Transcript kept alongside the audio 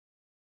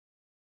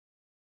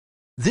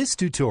This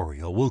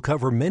tutorial will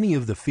cover many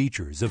of the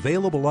features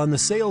available on the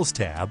Sales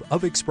tab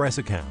of Express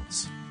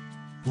Accounts.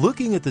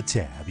 Looking at the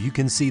tab, you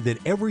can see that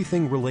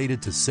everything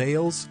related to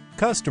sales,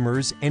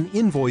 customers, and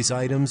invoice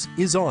items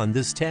is on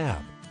this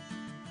tab.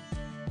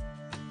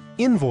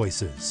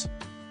 Invoices.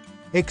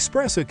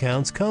 Express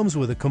Accounts comes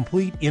with a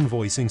complete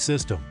invoicing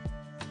system.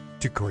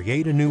 To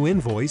create a new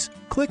invoice,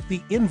 click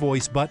the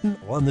Invoice button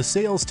on the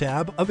Sales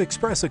tab of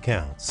Express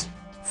Accounts.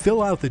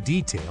 Fill out the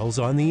details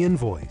on the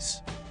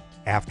invoice.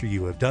 After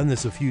you have done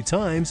this a few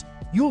times,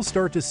 you'll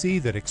start to see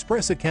that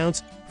Express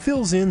Accounts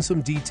fills in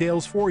some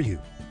details for you,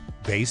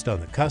 based on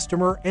the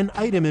customer and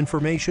item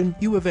information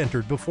you have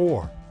entered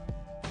before.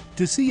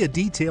 To see a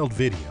detailed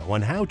video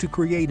on how to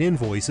create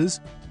invoices,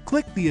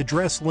 click the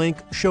address link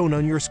shown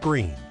on your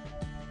screen.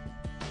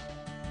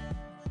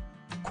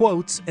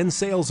 Quotes and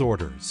sales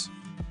orders.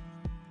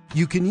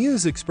 You can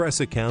use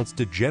Express Accounts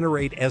to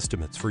generate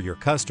estimates for your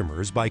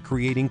customers by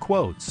creating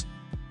quotes,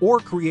 or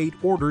create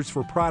orders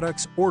for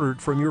products ordered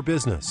from your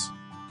business.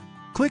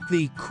 Click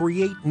the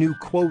Create New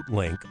Quote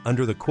link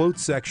under the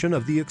Quotes section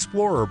of the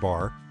Explorer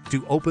bar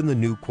to open the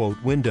New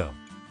Quote window.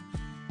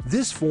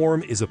 This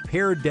form is a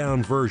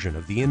pared-down version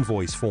of the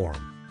invoice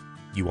form.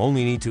 You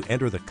only need to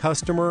enter the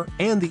customer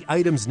and the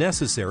items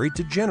necessary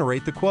to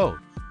generate the quote.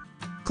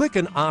 Click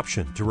an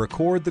option to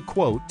record the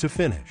quote to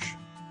finish.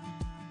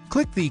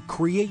 Click the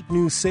Create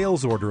New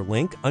Sales Order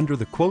link under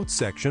the Quotes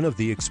section of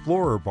the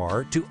Explorer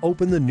bar to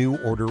open the New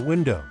Order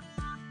window.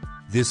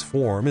 This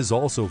form is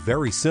also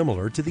very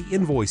similar to the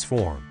invoice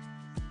form.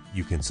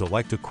 You can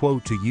select a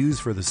quote to use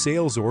for the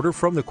sales order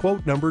from the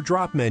quote number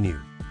drop menu,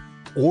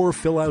 or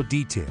fill out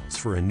details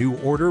for a new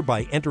order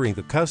by entering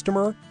the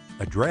customer,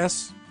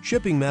 address,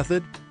 shipping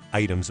method,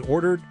 items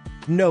ordered,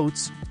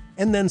 notes,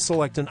 and then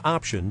select an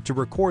option to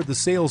record the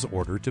sales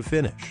order to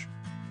finish.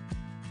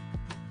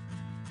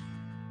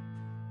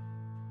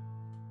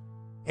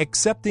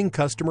 Accepting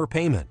customer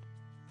payment.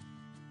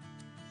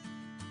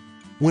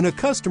 When a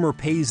customer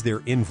pays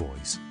their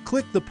invoice,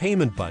 click the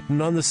Payment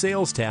button on the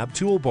Sales tab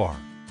toolbar.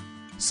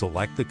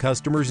 Select the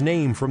customer's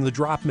name from the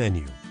drop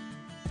menu.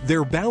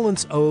 Their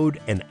balance owed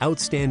and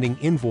outstanding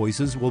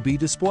invoices will be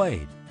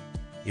displayed.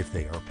 If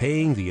they are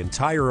paying the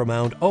entire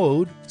amount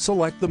owed,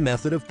 select the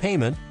method of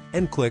payment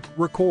and click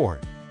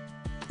Record.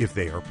 If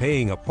they are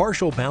paying a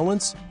partial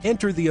balance,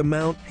 enter the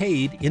amount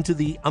paid into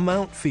the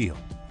Amount field.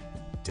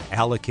 To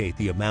allocate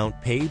the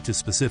amount paid to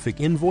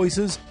specific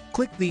invoices,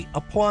 click the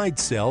Applied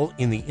cell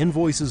in the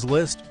Invoices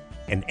list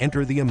and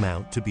enter the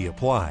amount to be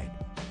applied.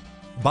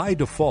 By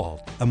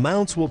default,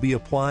 amounts will be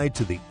applied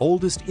to the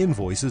oldest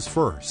invoices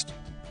first.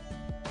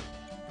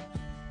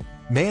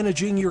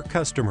 Managing your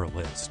customer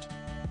list.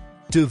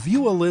 To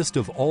view a list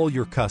of all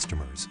your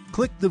customers,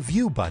 click the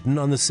View button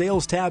on the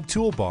Sales tab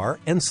toolbar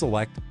and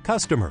select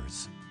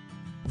Customers.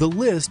 The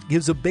list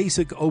gives a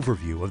basic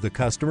overview of the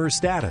customer's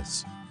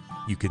status.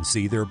 You can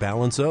see their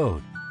balance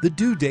owed, the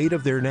due date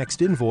of their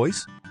next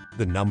invoice,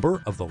 the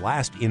number of the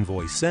last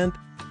invoice sent,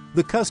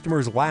 the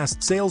customer's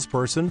last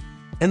salesperson,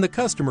 and the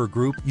customer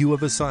group you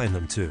have assigned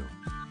them to.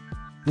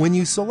 When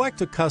you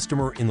select a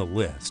customer in the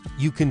list,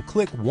 you can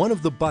click one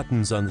of the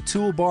buttons on the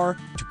toolbar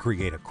to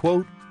create a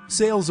quote,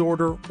 sales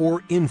order,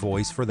 or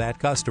invoice for that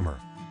customer.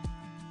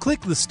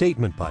 Click the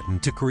Statement button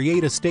to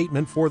create a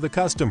statement for the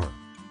customer.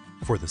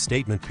 For the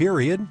statement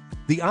period,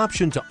 the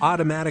option to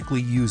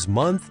automatically use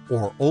month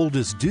or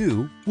oldest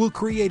due will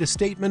create a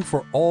statement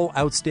for all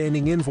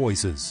outstanding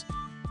invoices.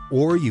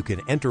 Or you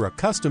can enter a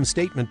custom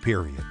statement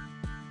period.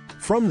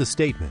 From the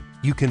statement,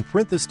 you can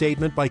print the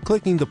statement by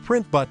clicking the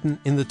Print button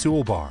in the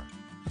toolbar.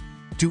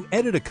 To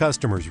edit a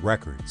customer's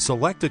record,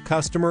 select a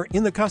customer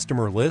in the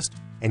customer list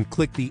and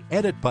click the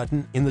Edit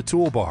button in the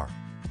toolbar.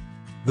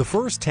 The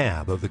first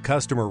tab of the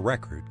customer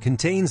record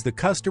contains the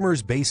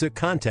customer's basic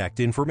contact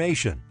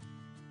information.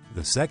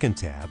 The second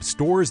tab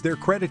stores their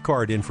credit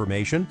card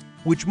information,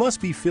 which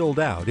must be filled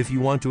out if you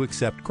want to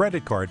accept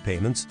credit card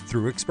payments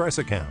through Express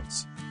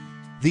Accounts.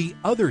 The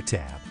Other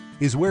tab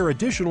is where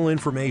additional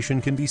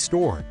information can be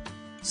stored,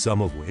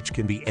 some of which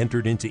can be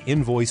entered into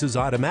invoices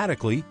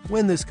automatically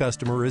when this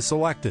customer is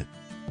selected.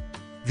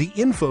 The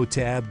Info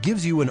tab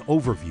gives you an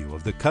overview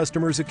of the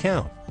customer's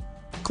account.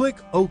 Click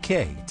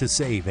OK to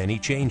save any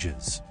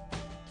changes.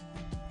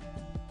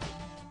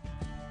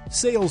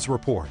 Sales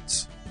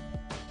reports.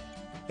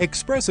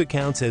 Express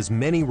Accounts has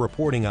many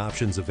reporting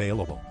options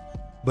available,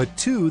 but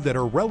two that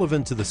are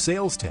relevant to the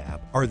Sales tab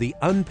are the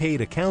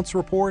Unpaid Accounts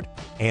Report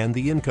and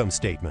the Income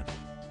Statement.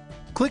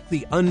 Click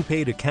the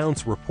Unpaid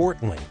Accounts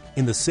Report link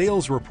in the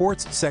Sales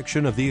Reports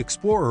section of the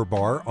Explorer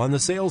bar on the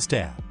Sales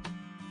tab.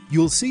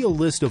 You'll see a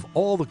list of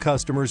all the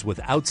customers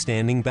with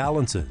outstanding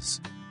balances.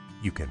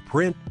 You can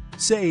print,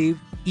 save,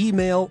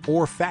 email,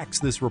 or fax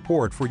this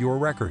report for your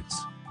records.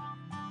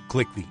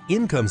 Click the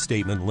Income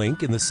Statement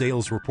link in the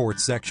Sales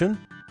Reports section,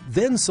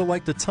 then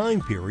select a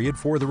time period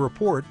for the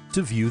report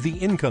to view the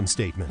income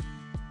statement.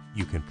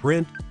 You can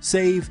print,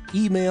 save,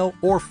 email,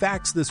 or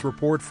fax this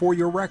report for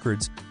your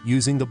records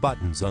using the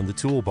buttons on the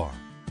toolbar.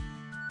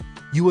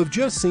 You have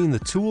just seen the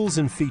tools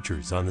and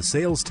features on the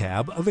Sales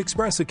tab of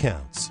Express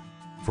Accounts.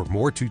 For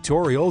more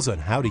tutorials on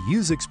how to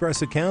use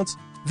Express accounts,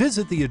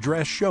 visit the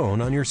address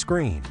shown on your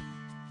screen.